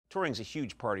touring's a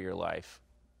huge part of your life.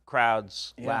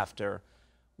 Crowds, laughter.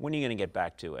 When are you going to get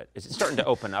back to it? Is it starting to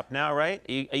open up now, right?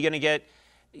 Are you going to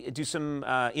do some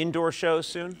indoor shows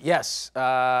soon? Yes.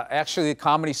 Actually, the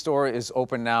Comedy Store is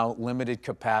open now, limited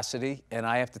capacity. And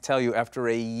I have to tell you, after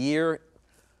a year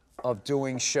of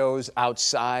doing shows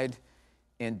outside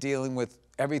and dealing with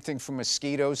everything from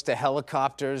mosquitoes to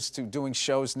helicopters to doing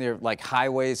shows near like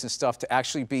highways and stuff, to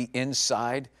actually be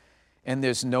inside and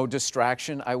there's no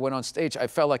distraction. I went on stage, I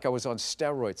felt like I was on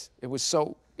steroids. It was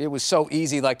so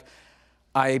easy. Like,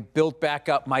 I built back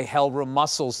up my hell room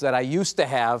muscles that I used to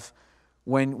have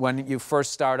when you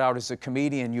first start out as a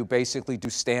comedian. You basically do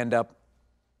stand-up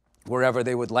wherever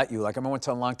they would let you. Like, I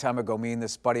remember a long time ago, me and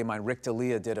this buddy of mine, Rick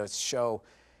D'Elia, did a show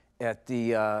at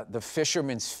the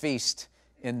Fisherman's Feast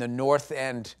in the North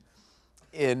End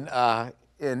in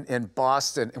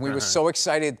Boston. And we were so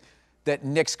excited that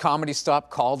Nick's Comedy Stop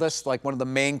called us, like one of the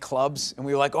main clubs. And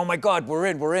we were like, oh my God, we're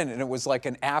in. And it was like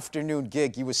an afternoon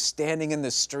gig. He was standing in the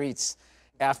streets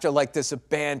after like this, a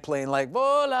band playing like,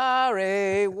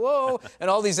 volare, whoa,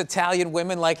 and all these Italian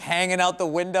women like hanging out the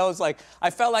windows. Like, I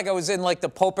felt like I was in like the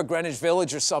Pope of Greenwich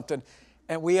Village or something.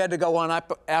 And we had to go on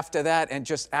up after that and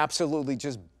just absolutely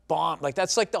just bomb. Like,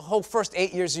 that's like the whole first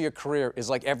 8 years of your career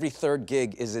is like every third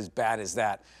gig is as bad as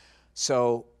that.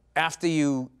 So after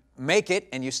you make it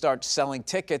and you start selling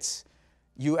tickets,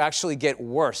 you actually get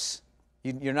worse.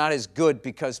 You're not as good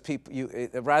because people,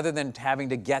 rather than having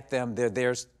to get them,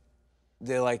 they're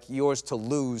like yours to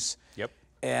lose. Yep.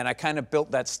 And I kind of built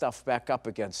that stuff back up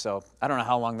again. So I don't know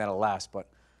how long that'll last, but.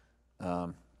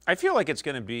 I feel like it's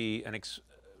going to be,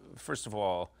 first of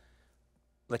all,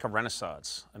 like a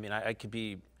renaissance. I mean, I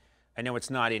know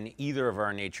it's not in either of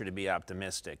our nature to be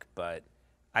optimistic, but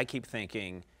I keep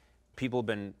thinking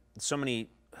so many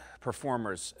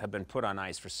performers have been put on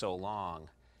ice for so long.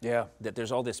 Yeah. That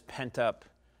there's all this pent-up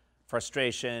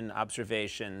frustration,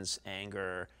 observations,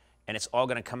 anger, and it's all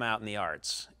going to come out in the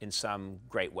arts in some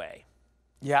great way.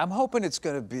 Yeah, I'm hoping it's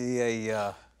going to be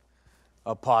a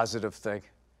positive thing.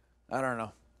 I don't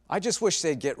know. I just wish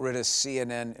they'd get rid of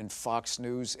CNN and Fox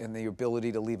News and the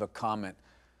ability to leave a comment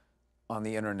on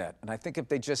the internet. And I think if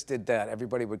they just did that,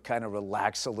 everybody would kind of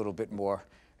relax a little bit more.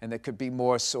 And there could be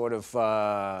more sort of,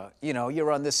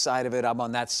 you're on this side of it, I'm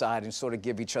on that side, and sort of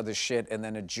give each other shit and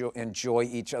then enjoy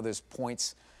each other's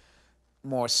points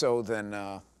more so than,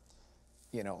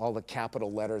 all the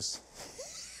capital letters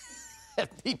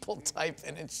that people type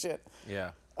in and shit. Yeah.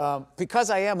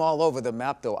 Because I am all over the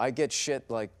map, though, I get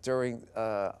shit like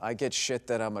I get shit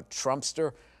that I'm a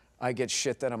Trumpster. I get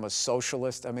shit that I'm a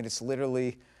socialist. I mean, it's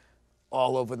literally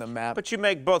all over the map. But you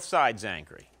make both sides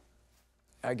angry.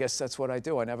 I guess that's what I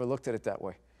do. I never looked at it that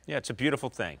way. Yeah, it's a beautiful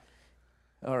thing.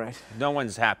 All right. No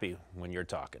one's happy when you're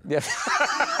talking. Yeah.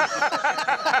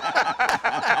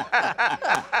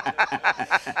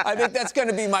 I think that's going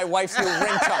to be my wife's new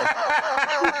ringtone.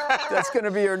 That's going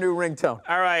to be her new ringtone.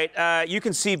 All right. You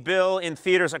can see Bill in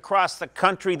theaters across the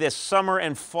country this summer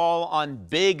and fall on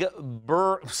Big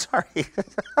Burr. Sorry.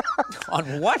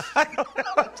 On what? I don't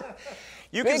know.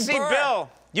 You can see Bill.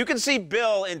 You can see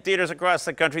Bill in theaters across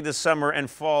the country this summer and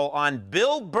fall on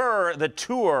Bill Burr, the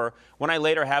tour. When I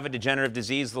later have a degenerative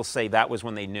disease, they'll say that was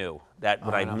when they knew that,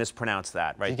 but I mispronounced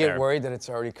that right there. You get worried that it's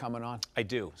already coming on? I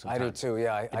do sometimes. I do too,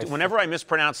 yeah. Whenever I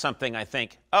mispronounce something, I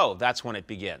think, oh, that's when it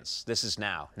begins. This is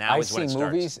now. Now is when it starts. I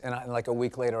see movies, and like a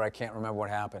week later, I can't remember what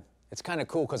happened. It's kind of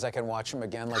cool because I can watch them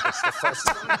again like it's the first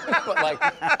time, but like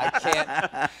I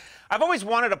can't. I've always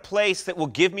wanted a place that will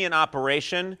give me an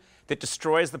operation that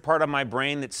destroys the part of my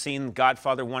brain that's seen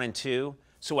Godfather 1 and 2,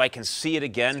 so I can see it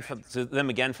again, for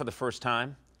the first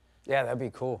time. Yeah, that'd be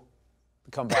cool.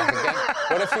 Come back again.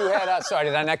 What if you had, sorry,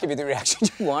 did I not give you the reaction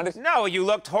you wanted? No, you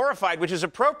looked horrified, which is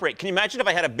appropriate. Can you imagine if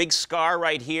I had a big scar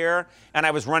right here and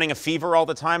I was running a fever all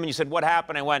the time and you said, what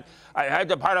happened? I went, I had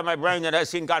the part of my brain that I've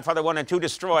seen Godfather 1 and 2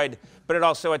 destroyed, but it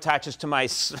also attaches to my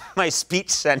speech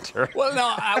center. Well,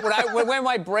 no, when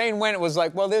my brain went, it was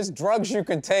like, well, there's drugs you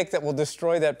can take that will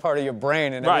destroy that part of your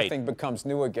brain and everything becomes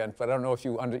new again. But I don't know if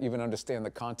you even understand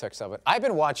the context of it. I've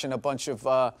been watching a bunch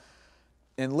of,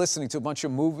 and listening to a bunch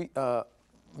of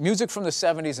music from the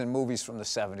 70s and movies from the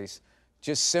 70s,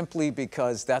 just simply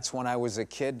because that's when I was a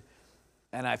kid,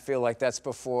 and I feel like that's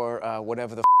before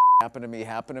whatever the happened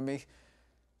to me.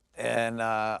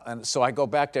 And so I go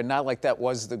back there, not like that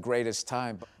was the greatest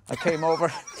time. But I came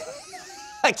over,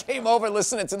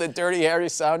 listening to the Dirty Harry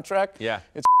soundtrack. Yeah.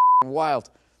 It's wild.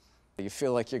 You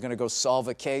feel like you're gonna go solve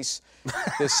a case.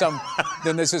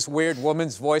 Then there's this weird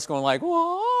woman's voice going like,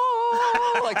 whoa.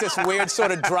 Like this weird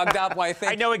sort of drugged out white thing.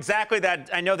 I know exactly that.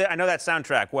 I know that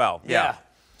soundtrack well. Yeah.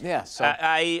 Yeah. So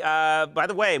by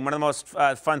the way, one of the most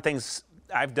fun things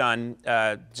I've done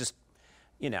just,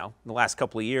 the last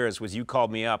couple of years was you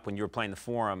called me up when you were playing the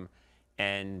Forum,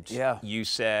 and you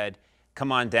said,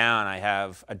 come on down, I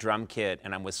have a drum kit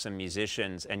and I'm with some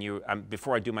musicians, and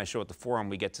before I do my show at the Forum,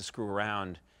 we get to screw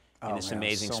around in this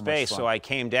amazing space. So I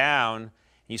came down, and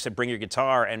you said, bring your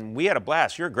guitar, and we had a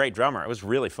blast. You're a great drummer. It was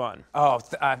really fun. Oh,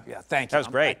 yeah, thank you. That was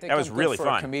great. That was really fun.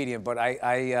 I'm a comedian, but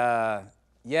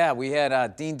yeah, we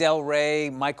had Dean Del Rey,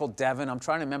 Michael Devon. I'm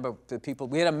trying to remember the people.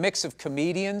 We had a mix of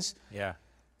comedians. Yeah.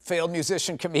 Failed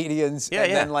musician comedians,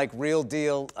 and then like real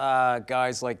deal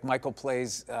guys like Michael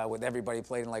plays with everybody,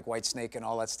 played in like Whitesnake and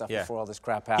all that stuff before all this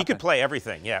crap happened. He could play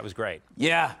everything. Yeah, it was great.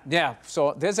 Yeah.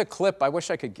 So there's a clip. I wish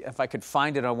if I could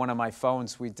find it on one of my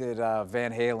phones. We did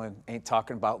Van Halen, Ain't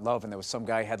Talking About Love, and there was some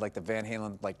guy who had like the Van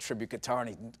Halen like tribute guitar,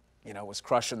 and he was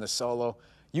crushing the solo.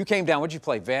 You came down. What'd you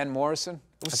play? Van Morrison?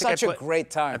 It was such a great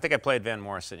time. I think I played Van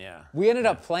Morrison, yeah. We ended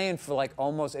up playing for like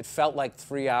almost, it felt like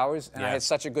 3 hours, and I had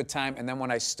such a good time. And then when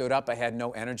I stood up, I had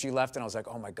no energy left, and I was like,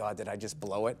 oh my God, did I just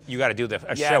blow it? You got to do a show at the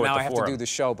Forum. Yeah, now I have Forum. to do the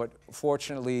show, but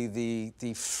fortunately,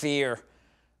 the fear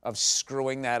of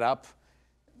screwing that up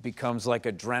becomes like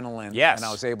adrenaline. Yes. And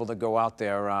I was able to go out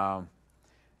there, I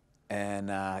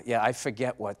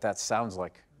forget what that sounds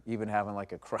like, even having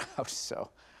like a crowd,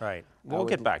 so. Right. We'll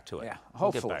get back to it. Yeah,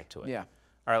 hopefully. We'll get back to it. Yeah.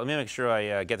 All right, let me make sure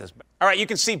I get this. All right, you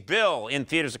can see Bill in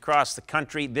theaters across the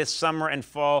country this summer and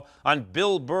fall on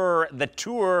Bill Burr, The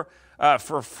Tour.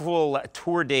 For full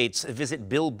tour dates, visit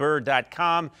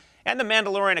BillBurr.com. And The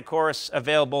Mandalorian, of course,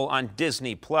 available on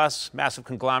Disney+. Massive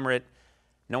conglomerate.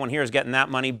 No one here is getting that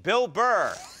money. Bill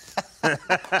Burr.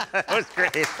 That was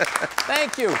great.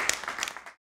 Thank you.